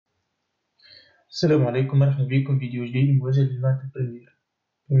السلام عليكم، مرحبا بكم فيديو جديد موجه للمادة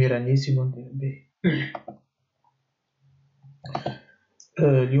بريمير اني سيكوندير بي.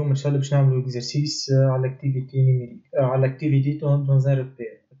 اليوم ان شاء الله باش نعملو اكزرسيس على اكتيفيتي نيميريك، على اكتيفيتي دون ان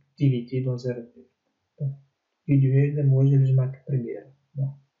ريبير، اكتيفيتي دون ان ريبير. الفيديو هذا موجه لجماعة البريمير.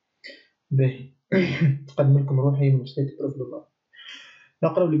 باهي. نقدم لكم روحي من وسط بروف.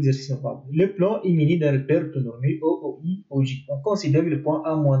 نقراو l'exercice مع بعض. Le plan est muni d'un repère autonomé O, O, I, O, J. On considère le point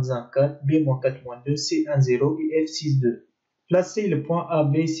A-1, 4, B-4, 2, C1, 0 et F6, 2. Placez le point A,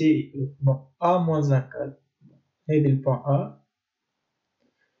 B, C et E. Bon, A-1, 4. Et le point A,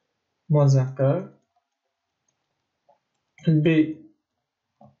 moins 1 quart. B,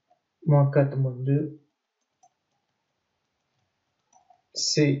 moins 4, moins 2.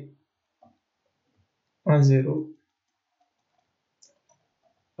 C, 1, 0.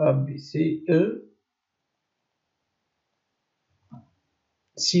 A, B, C, E,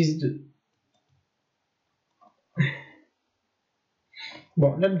 6, 2.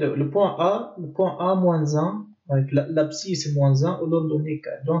 Bon, le point A, moins 1, avec l'abscisse moins 1, l'ordonnée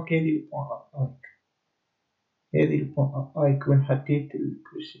 4. Donc, il est le point A. هذه البوان A يكون حطيت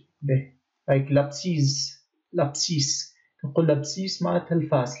الكروشيه باهي هايك لابسيس نقول لابسيس معناتها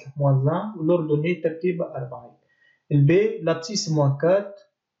الفاصلة موان 1 ولوردوني ترتيبها 4 البي لابسيس موان 4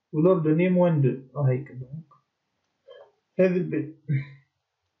 ولوردوني موان 2 هايك دونك هذا البي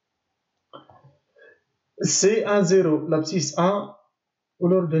سي 1 0 لابسيس 1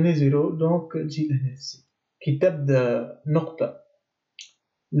 ولوردوني 0 دونك تجي لهنا سي كي تبدا نقطة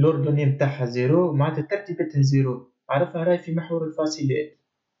الأردني متاعها زيرو معناتها ترتيبتها زيرو عرفها راهي في محور الفاصلات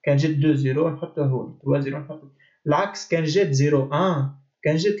كان جات 2 0 نحطها هون 3 0 نحطها العكس كان جات 0 1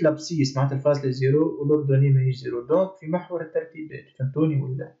 كان جات لابسيس معناتها الفاصلة زيرو والأردني ماهيش زيرو دونك في محور الترتيبات فهمتوني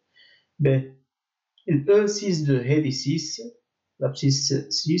ولا باهي الأو 6 2 هذه 6 لابسيس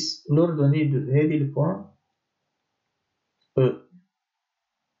 6 والأردني 2 هذه البوان أو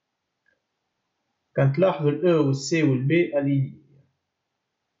كان تلاحظوا الأو والسي والبي أليني.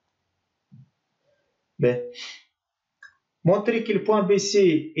 Montrer que le point BC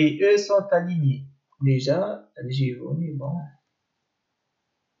et E sont alignés. Déjà, bon.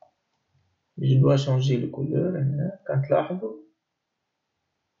 Je dois changer le couleur. Quand là,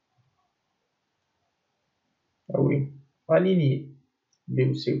 ah oui, aligné. B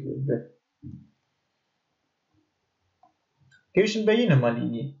ou C ou B. كيفاش نبينهم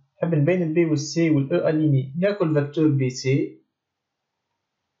alignés؟ نحب نبين ال B و C و ال E alignés. ناخذ الفecteur BC.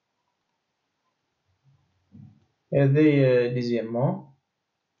 هذا ديزيامون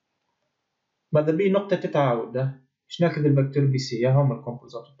ماذا بي نقطة تتعاود باش ناخذ الفكتور بي سي هما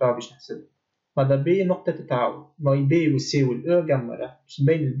الكومبوزونت تاعو باش نحسب ماذا بي نقطة تتعاود ماي بي والسي والأو قمرة باش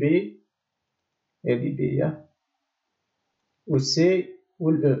نبين البي هذه بي والسي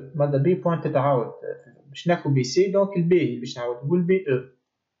والأو ماذا بي بوان تتعاود باش ناخذ بي سي دونك البي باش نعاود والبي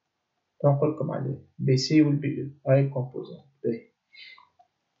أو نقولكم عليه بي سي والبي أو هاي الكومبوزونت باهي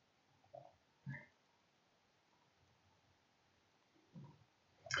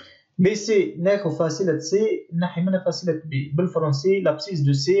بي سي ناخذ فاصلة سي نحي منها فاصلة بي بالفرنسي لابسيس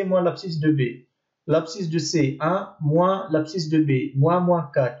دو سي موان لابسيس دو بي لابسيس دو سي 1 موان لابسيس دو بي موان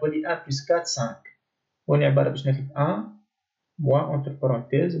 4 تولي 1 بلس 4 5 وني عبارة باش ناخذ 1 موان اونتر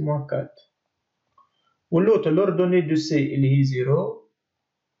بارونتيز موان 4 واللوتر لوردوني دو سي اللي هي 0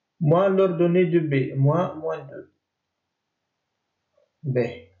 موان لوردوني دو بي موان 2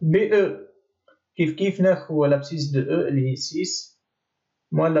 باهي بي او كيف ناخذ لابسيس دو او اللي هي 6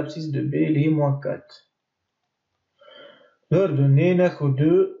 moins l'abscisse de B, il est moins 4. L'ordonnée n'a que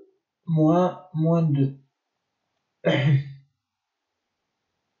 2, moins 2.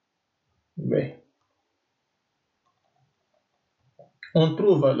 B. On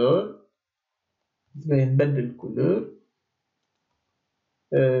trouve alors, je vais mettre de couleur,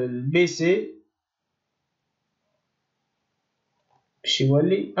 BC, puis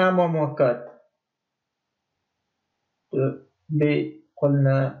 1 moins 4. B.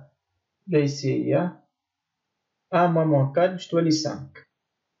 قلنا بيسية 1 moins 4 باش تولي 5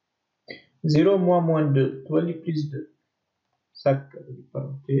 0 moins 2 تولي بلس 2 سكر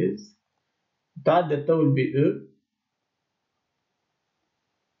البارونتيز تعدى تو البي او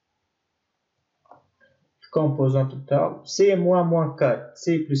الكومبوزونت تاعو سي moins 4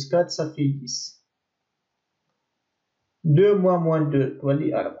 سي بلس 4 صافي 10 2 moins 2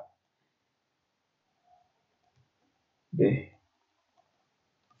 تولي 4 باهي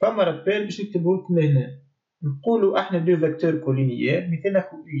فما رابيل باش نكتبهولكم لهنا نقولو احنا دو فيكتور كولينيير مثال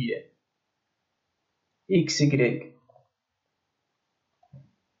ناخذ يو اكس يكغيك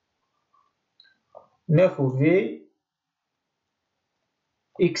ناخذ في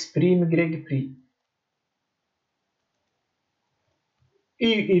اكس بريم يكغيك بريم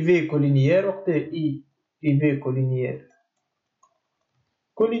اي في كولينيير وقتها اي في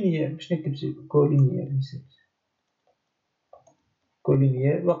كولينيير باش نكتب كولينيير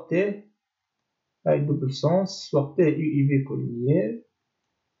كولينيير وقتها هاي دوبل سونس وقتها اي في كولينيير.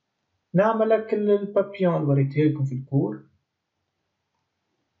 نعمل هاك البابيون اللي وريته لكم في الكور،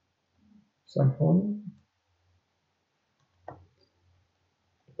 سامحوني.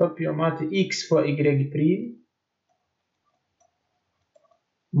 البابيون معناتها اكس فوا ايكغيك بريم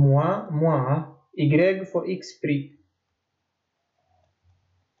موان ايكغيك فوا اكس بريم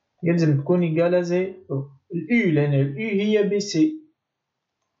يلزم تكون ايكالا زيرو. اليو لهنا اليو هي بي سي،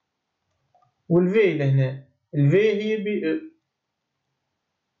 والفي لهنا الفي هي بي او.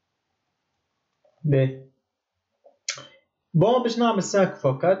 باهي بون باش نعمل 5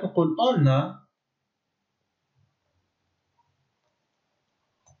 فوا 4 نقول اون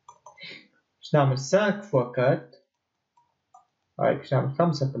باش نعمل 5 فوا 4 هاي باش نعمل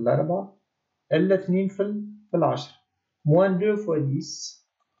 5 في الأربعة إلا 2 في العشرة موان 2 فوا 10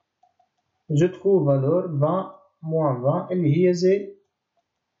 جو تخوف فالور 20 موان 20 اللي هي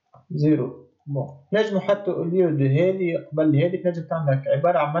زيرو. بون نجمو حتى اليو دو هادي قبل هادي تنجم تعمل هكا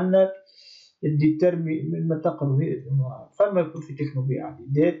عبارة عملنا ديتيرمي ما تقرو فما يكون في تكنولوجيا عادي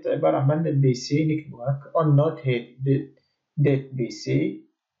ديت عبارة عملنا بي سي نكتبو هكا اون نوت هادي ديت بي سي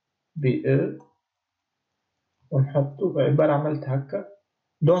بي او ونحطو عبارة عملت هكا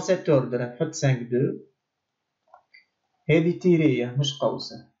دون سيت اوردر نحط 5 2 هادي تيرية مش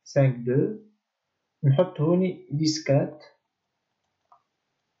قوسة 5 2 نحط هوني 10 4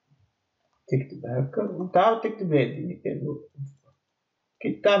 تكتب هكا وتعاود تكتب هادي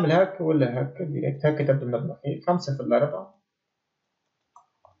كي تعمل هكا ولا هكا ديريكت هكا تبدا من الأخير 5 في الأربعة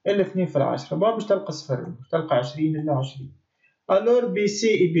إلا 2 في العشرة باش تلقى صفر باش تلقى 20 إلا 20. ألور بي سي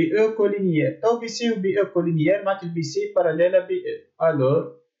إي بي أو كولينيير تو بي سي و بي أو كولينيير معناتها بي سي باراليل à بي أو.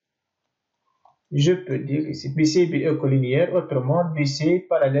 ألور je peux dire ici BC BE collinière autrement BC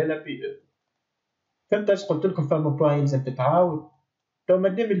parallèle à BE. فهمت اش قلت لكم؟ فما بوان يلزم تتعاود تو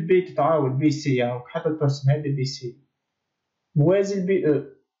مادام البي تتعاود بي سي ياهو حتى ترسم هذا بي سي موازي بي او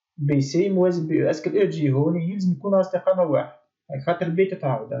بي سي موازي بي او اسكو الاو تجي هوني يلزم يكون على استقامة واحد خاطر البي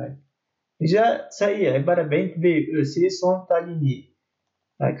تتعاود هاي ديجا ساي عبارة بين بي او سي سون تاليني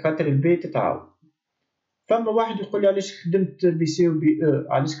هاي خاطر البي تتعاود. فما واحد يقول لي علاش خدمت بي سي و بي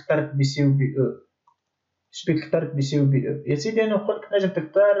او علاش اخترت بي سي و بي او شبيك اخترت بي سي و بي او؟ يا سيدي انا نقولك نجم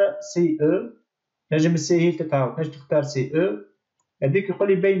تختار سي او نجم السي هي تتعاود نجم تختار سي او هذيك يقول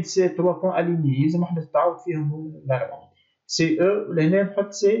لي بين سي 3 بوان اليني يلزم وحده تتعاود فيهم الاربعه سي او ولهنا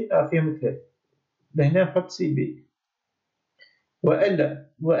نحط سي فيهم ثلاثه لهنا نحط سي بي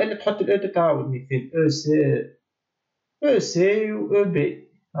والا تحط الاو تتعاود مثل او سي و او بي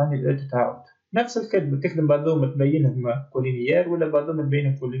يعني الاو تتعاود نفس الكلمه تكتب بعضهم تبينهم كولينيير ولا بعضهم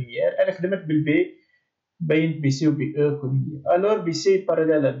تبينهم كولينيير. انا خدمت بالبي بين بي سي و بي او كولينيير. alors بي سي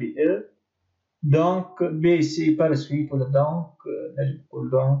parallèle à بي او donc بي سي par suite ولا donc نجم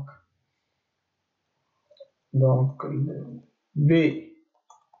نقول donc بي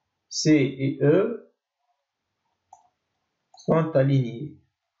سي et او sont alignés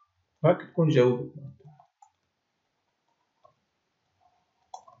هاك تكون جاوبت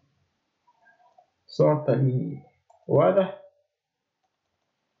sont alignés. واضح؟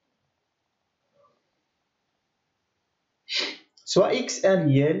 soit x un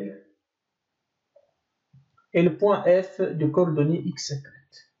réel et le point F de coordonnées x4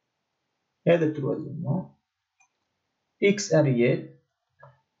 هذا التروازيام x un réel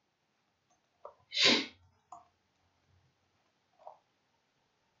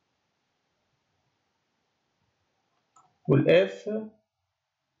والF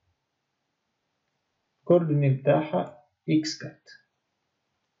كوردوني متاعها x4.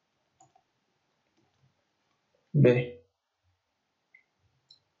 باهي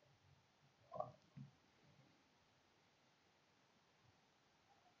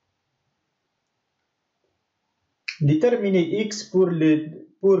déterminer x pour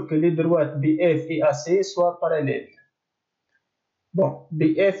que les droites BF et AC soient parallèles. Bon,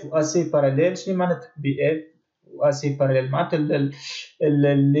 BF ou AC parallèles, شنو معناتها BF ou AC parallèles؟ معناتها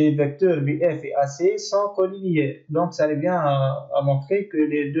les vecteurs BF et AC sont collinéaires. Donc ça revient à montrer que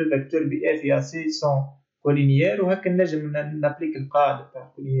les deux vecteurs BF et AC sont collinéaires وهكا نجم نابليك القاعدة تاع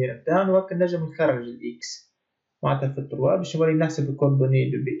الكولينيير نتاعنا وهكا نجم نخرج الإكس معناتها في التروا باش نولي نحسب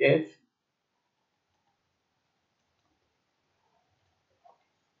الكوردوني دو BF.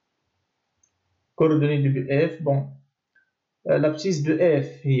 coordonnées de F, bon, l'abscisse de F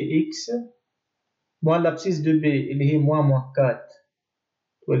est X, moins l'abscisse de B, il est moins 4,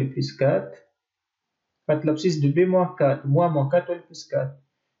 ou elle est plus 4, خاطر l'abscisse de B moins 4 moins 4 ولا plus 4.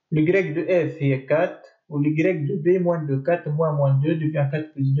 Le grec de F هي 4 و le grec de B moins de 4 moins 2 devient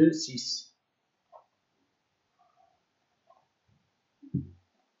 4 plus 2 6.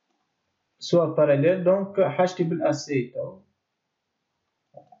 Soit parallèle donc حاجتي بالأسي تو.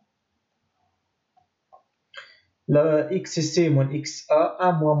 La xc moins xa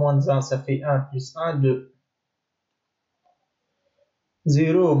 1 moins 1 ça fait 1 plus 1 2.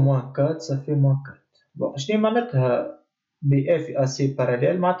 0 moins 4 ça fait moins 4. Bon شنو معناتها BF et AC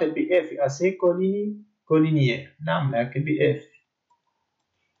parallèle معناتها BF et AC collinéaire. نعمل هكا BF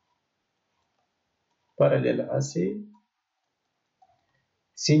parallèle à AC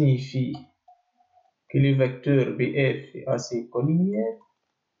signifie que les vecteurs BF et AC collinéaires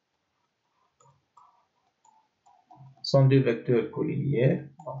sont deux vecteurs collinéaires.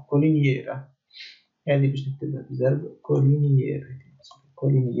 Donc collinéaire يعني باش نكتبها بالضرب collinéaire.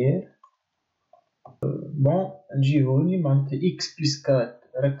 Bon نجي هوني معناتها x plus 4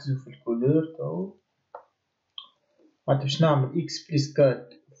 ركزوا في الكولور تو معناتها باش نعمل x plus 4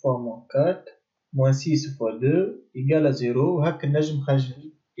 fois moins 4 moins 6 fois 2 égale à 0 وهكا نجم نخرج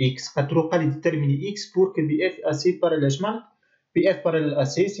x خاطر قال déterminer x pour que BF et AC parallèle. معناتها BF parallèle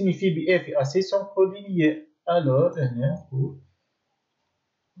AC signifie BF et AC sont collinéaires. Alors هنا نقول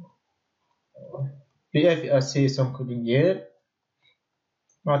BF et AC sont collinéaires.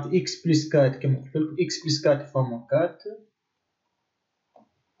 معناتها x plus 4 كما قلت لكم x plus 4 fois moins 4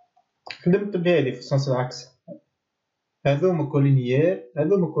 خدمت بهذه في السنس العكسي. هذوما كولينيير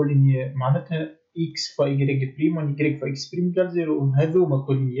معناتها x fois y بريم و y fois x بريم إيكال 0. هذوما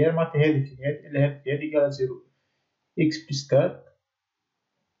كولينيير معناتها هذه في هذه إلا هذه في هذه إيكال 0. x plus 4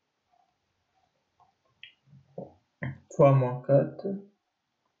 fois moins 4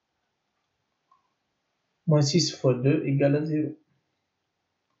 moins 6 fois 2 égale à 0.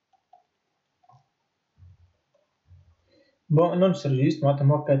 Bon, non, c'est juste, moins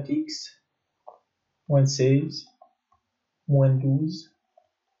 4x, moins 16, moins 12,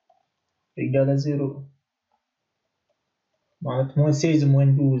 égale à 0. Moins 16 moins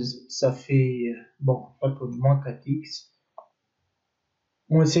 12, ça fait, bon, moins 4x.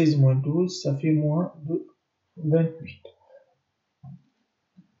 Moins 16 moins 12, ça fait moins de 28.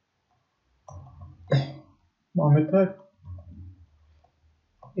 Bon, on met pas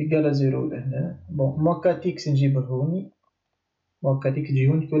égal à 0 là. Bon, moins 4x, نجيب هوني. moins 4x نجي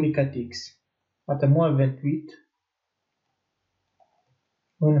هوني تولي 4x. معناتها moins 28.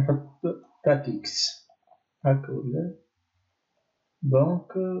 ونحط 4x. هكا ولا.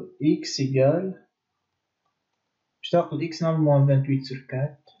 Donc, x égale. باش تاخد x نعمل moins 28 sur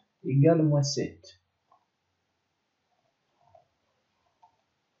 4 égale moins 7.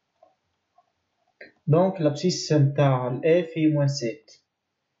 Donc l'abscisse نتاع ال f هي moins 7.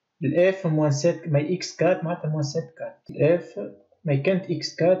 ال f moins 7 ما x 4 معناتها moins 7 4. ال f ما كانت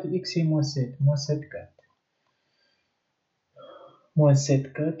x 4 ال x هي moins 7 moins 7 4. moins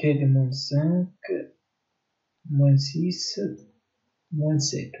 7 4 هذه moins 5 moins 6 moins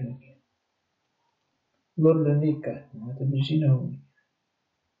 7. l'ordonnée 4 معناتها بيجينا هوني.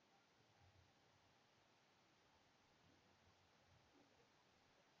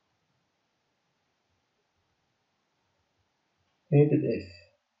 هذا ال f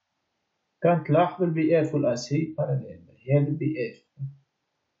كانت لاحظوا ال BF وال AC parallèle. هذا ال BF.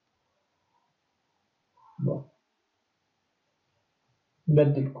 bon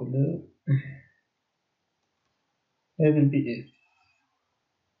نبدل كولور. هذا ال BF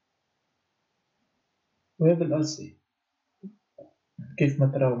وهذا ال AC كيف ما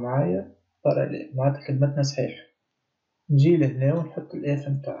تراو معايا parallèle معناتها خدمتنا صحيحة. نجي لهنا ونحط ال F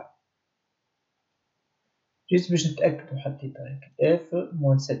نتاعها جيت باش نتأكدو حطيتها هيك F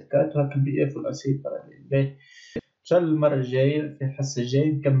moins 7 4 وهاك ال BF وال AC parallèle. باهي إن شاء الله المرة الجاية في الحصة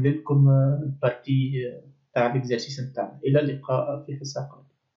الجاية نكمل لكم البارتي تاع الإكزرسيس نتاعنا. إلى اللقاء في حصة قادمة.